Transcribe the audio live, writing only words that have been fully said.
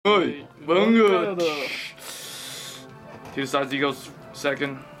Oi, Bunga! He decides he goes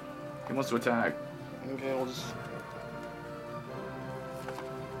second. He wants to attack. Okay, we'll just.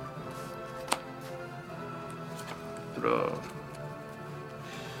 Throw.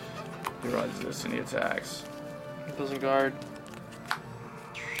 He rides this and he attacks. He doesn't guard.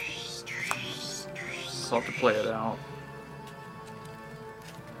 He'll have to play it out.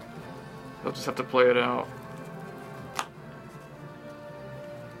 He'll just have to play it out.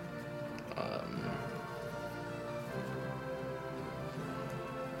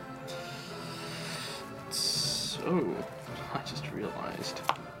 Oh, I just realized.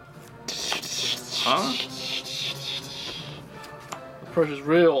 Huh? The pressure's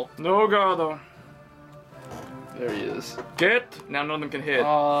real. No Gardo. There he is. Get! Now none of them can hit.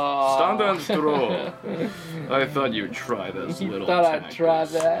 Stand and throw. I thought you'd try this You little thought I'd tactics. try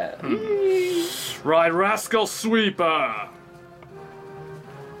that. Right, Rascal Sweeper!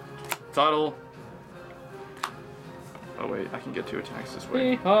 Title. Oh wait, I can get 2 attacks this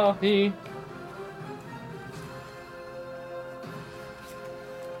way. Hee.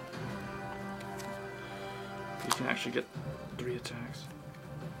 You can actually get 3 attacks.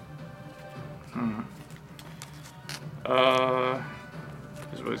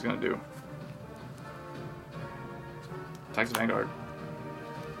 Here's what he's gonna do. Attacks the Vanguard.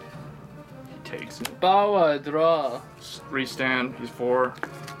 He takes it. Power draw. Restand, he's 4.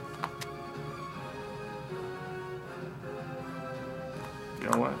 You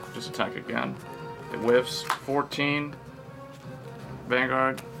know what? Just attack again. It whiffs. 14.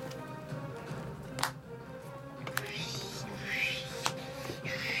 Vanguard.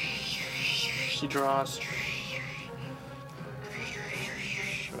 He draws. Wait,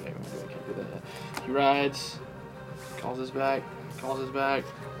 I can't do that. He rides. Calls his back.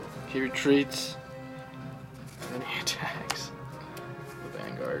 He retreats. And then he attacks the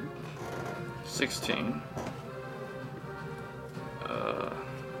Vanguard. 16.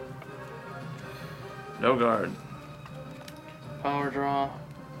 No guard. Power draw.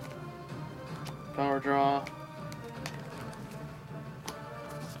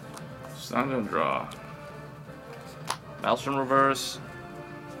 Stand and draw. Maelstrom reverse.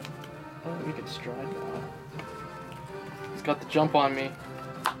 Oh, we can stride now. He's got the jump on me.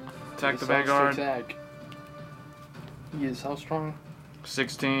 Attack the He decides to Vanguard. Attack. He is how strong?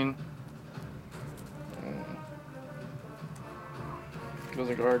 16. Goes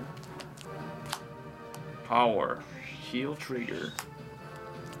a guard. Power. Heal trigger.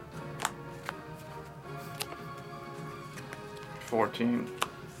 14.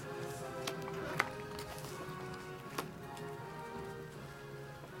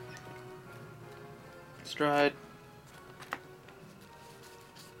 Stride.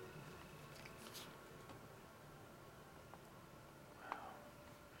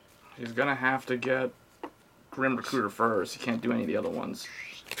 He's gonna have to get Grim Recruiter first. He can't do any of the other ones.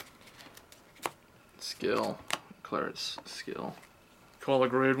 Skill. Claret's skill. Call a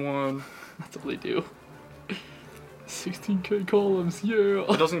grade 1. That's what they do. 16k columns, yeah!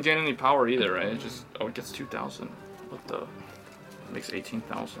 It doesn't gain any power either, right? It just it gets 2,000. What the? It makes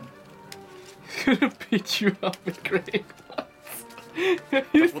 18,000. He's gonna beat you up in grade ones.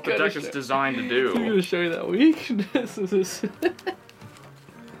 That's what the deck is designed to I'm do. gonna show you that weakness.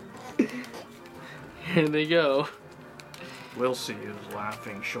 Here they go. We'll see who's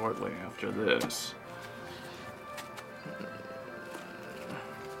laughing shortly after this.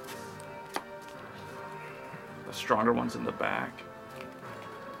 The stronger one's in the back.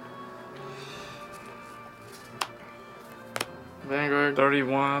 Vanguard.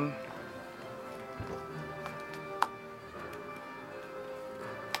 31.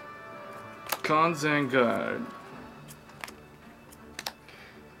 Cons and guard.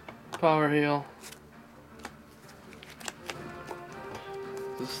 Power heal.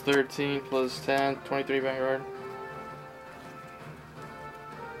 This is 13 plus 10, 23 Vanguard.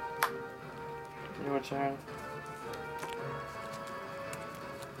 Your turn.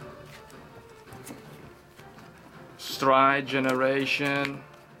 Stride generation.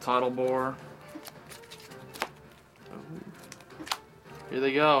 Tidal bore. Here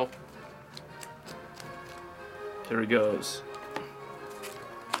they go. Here he goes.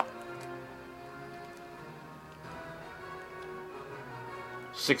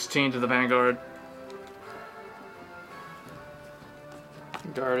 $16 to the Vanguard.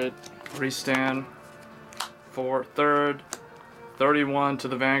 Guard it. Restand. 4, third. 31 to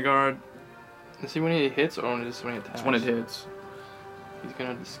the Vanguard. Is he when he hits or just when he attacks? That's when it hits. He's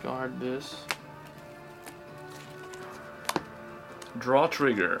gonna discard this. Draw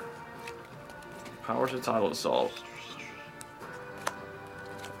trigger. Power to Tidal Assault.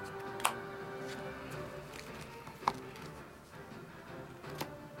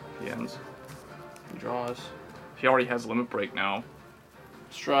 He ends. He draws. He already has Limit Break now.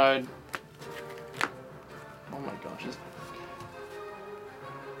 Stride. Oh my gosh,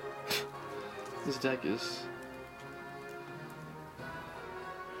 this deck is.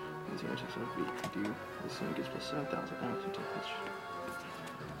 These are just so do this thing gets plus 7,000 damage to touch.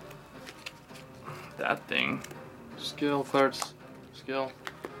 That thing. Skill, Claret's skill.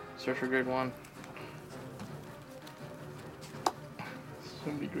 Search for grade 1.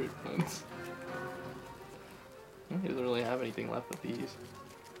 So many great ones. He doesn't really have anything left with these.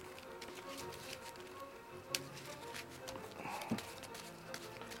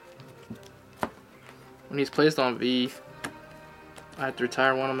 When he's placed on V, I have to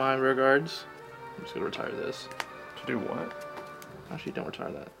retire one of my rear guards. I'm just gonna retire this. To do what? Actually, don't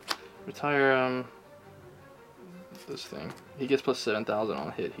retire that. Retire this thing. He gets plus 7,000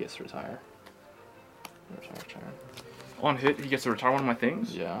 on hit. He gets to retire. Retire. On hit, he gets to retire one of my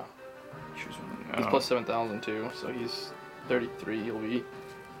things? Yeah. Choose one. He's plus 7,000 too, so he's 33. He'll be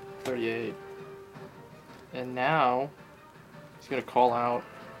 38. And now he's gonna call out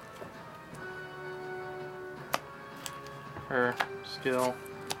her skill.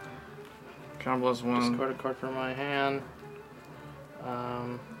 Count plus 1. Discard a card from my hand.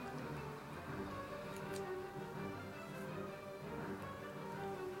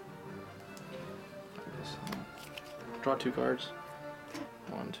 Draw 2 cards.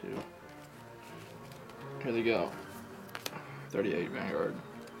 1, 2. Here they go. 38 Vanguard.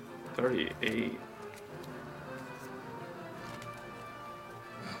 38.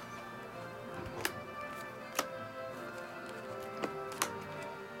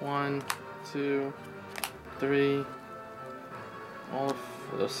 One, 2, 3. All of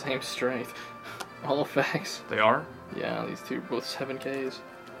the same strength. All effects. They are? Yeah, these two both 7Ks.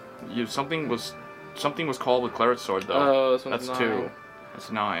 Something was called with Claret's sword though. Oh, this one's That's 9. 2.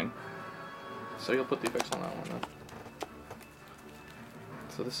 That's 9. So you'll put the effects on that one then.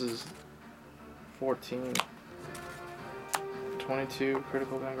 So this is 14. 22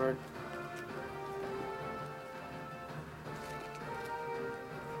 critical Vanguard.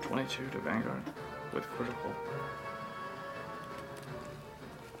 22 to Vanguard with critical.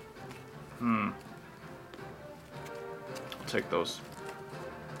 I'll take those.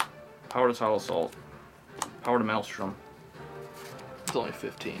 Power to Tidal Assault. Power to Maelstrom. It's only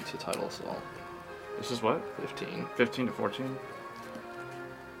 15 to Tidal Assault. This is what? 15. 15 to 14.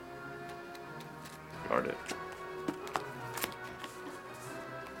 Guard it.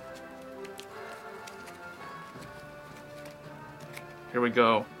 Here we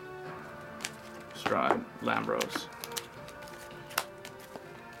go. Stride. Lambros.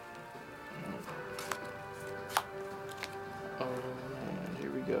 Oh man,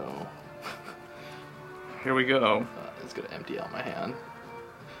 here we go. Here we go. It's gonna empty out my hand.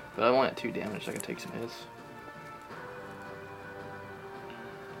 But I only at 2 damage, so I can take some hits.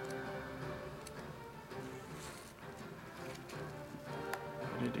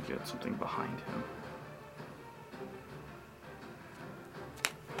 I need to get something behind him.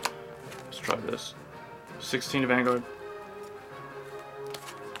 Let's try this. 16 to Vanguard.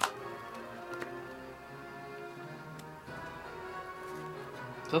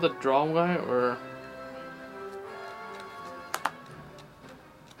 Is that the draw guy or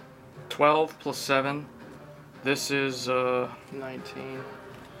 12 plus 7. This is 19?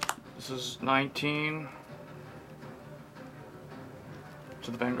 This is 19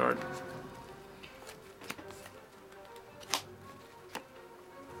 to the Vanguard.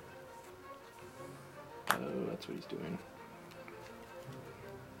 Oh, that's what he's doing.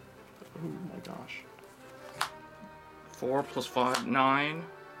 Oh my gosh. 4 plus 5, 9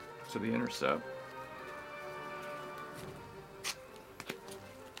 to the intercept.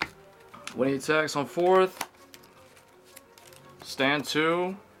 When he attacks on 4th, stand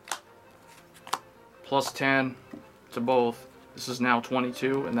 2, plus 10 to both. This is now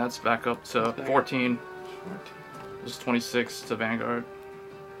 22, and that's back up to 14. This is 26 to Vanguard.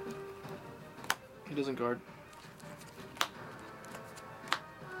 He doesn't guard.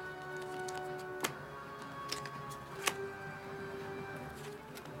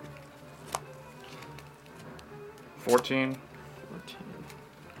 $14. 14.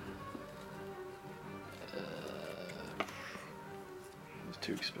 It's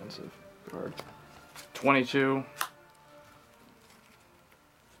too expensive. Guard. 22.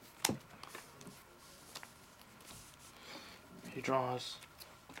 He draws.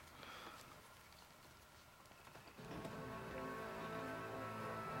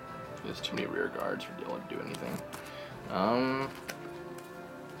 There's too many rear guards for Dylan to do anything.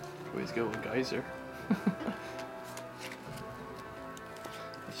 Always go with Geyser.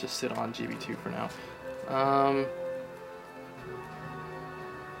 Let's just sit on GB2 for now.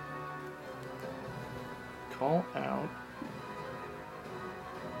 Call out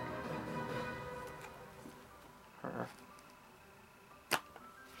her.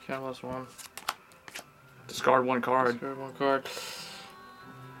 Countless one. Discard 1 card. Discard 1 card.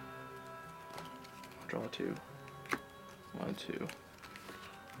 Draw 2. 1, 2.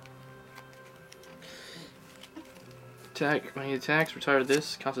 Attack. When he attacks, retire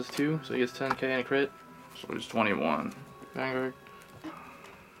this. Counts as 2, so he gets 10k and a crit. So he's 21. Vanguard.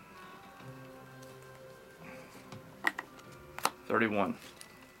 $31.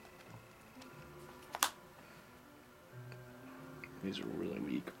 These are really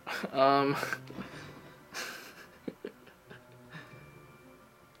weak.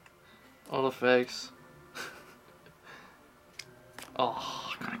 All effects.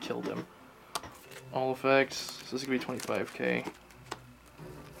 Oh, I killed him. All effects. So this is gonna be 25k.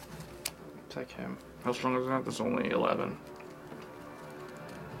 Attack him. How strong is that? That's only 11.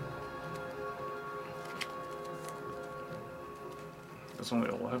 That's only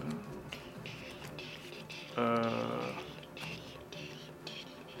 11. Hold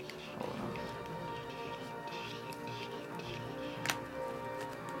on.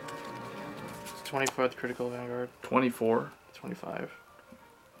 It's 24th critical Vanguard. 24. 25.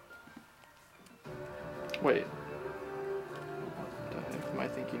 Wait. What the heck am I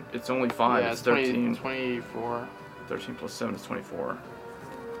thinking? It's only 5. Yeah, it's 13. 24. 13 plus 7 is 24.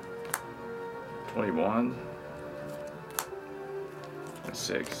 21.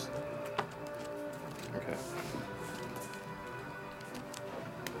 26. Okay.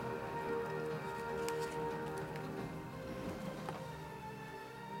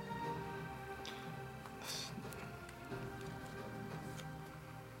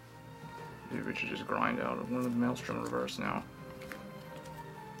 Maybe we should just grind out of one of the Maelstrom reverse now.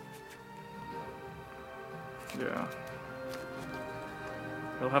 Yeah.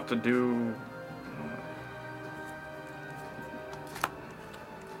 He'll have to do...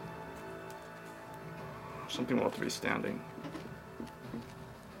 something will have to be standing.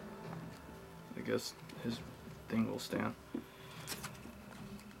 I guess his thing will stand.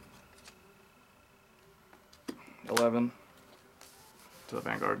 11 to the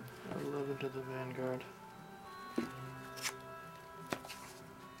Vanguard. 11 to the Vanguard.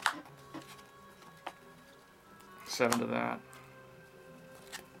 Seven to that.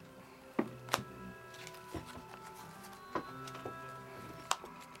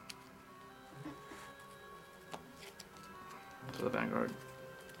 To the Vanguard.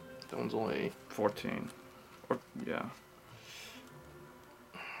 That one's only 14. Or, yeah.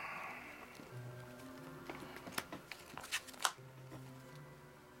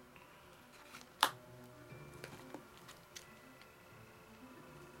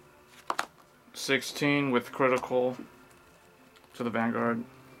 $16 with critical to the Vanguard.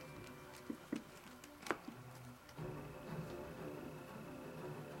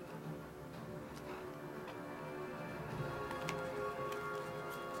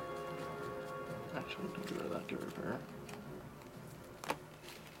 Actually, don't get rid of that. Get rid of her.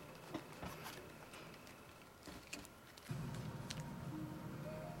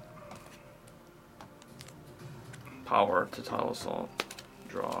 Power to tile assault.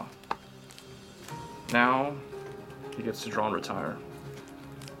 Draw. Now he gets to draw and retire.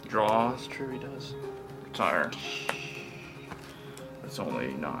 Draw. That's true, he does. Retire. That's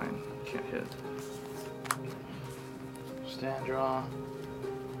only 9. Can't hit. Stand, draw.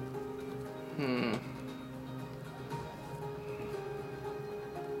 It's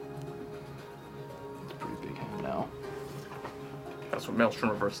a pretty big hand now. That's what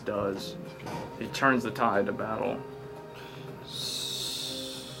Maelstrom Reverse does. He turns the tide to battle.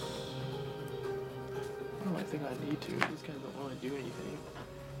 I think I need to. These guys don't want to do anything.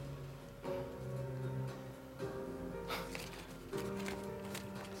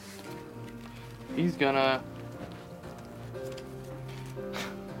 He's gonna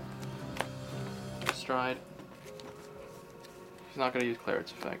stride. He's not gonna use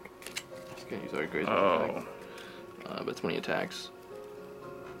Claret's effect. He's gonna use our Grace's effect. But it's when he attacks.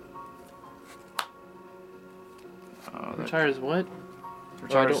 Retires what?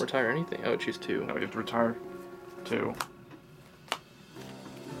 Oh, I don't retire anything. Oh, choose 2. No, you have to retire 2.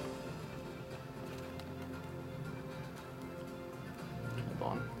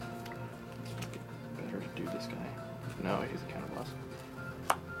 Hold on. Better to do this guy. No, he's a counterblast.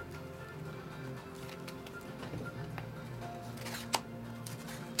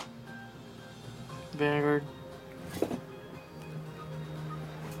 Vanguard.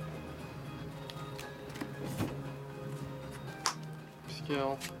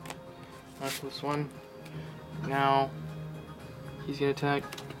 kill. That's this one. Now he's gonna attack.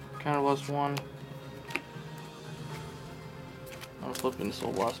 Counter blast 1. I'll flip into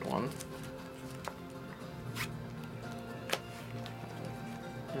Soul Blast 1.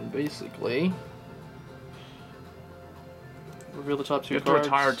 And basically reveal the top 2 cards. You have to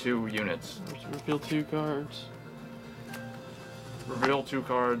retire 2 units. Reveal 2 cards. Reveal 2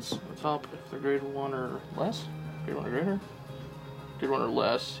 cards. On the top, if they're grade 1 or less. Grade 1 or greater. Grade 1 or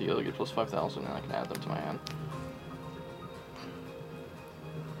less, you get plus 5,000 and I can add them to my hand.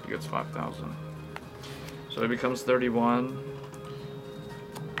 He gets 5,000. So it becomes 31.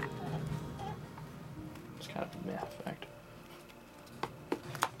 It's kind of a math effect.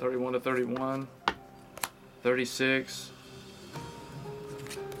 31 to 31. 36.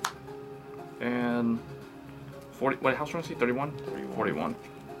 And 40. Wait, how strong is he? 31? 41.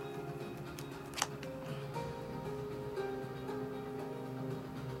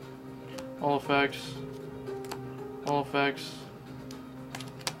 All effects. All effects.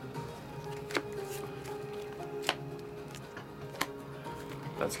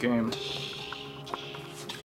 That's game.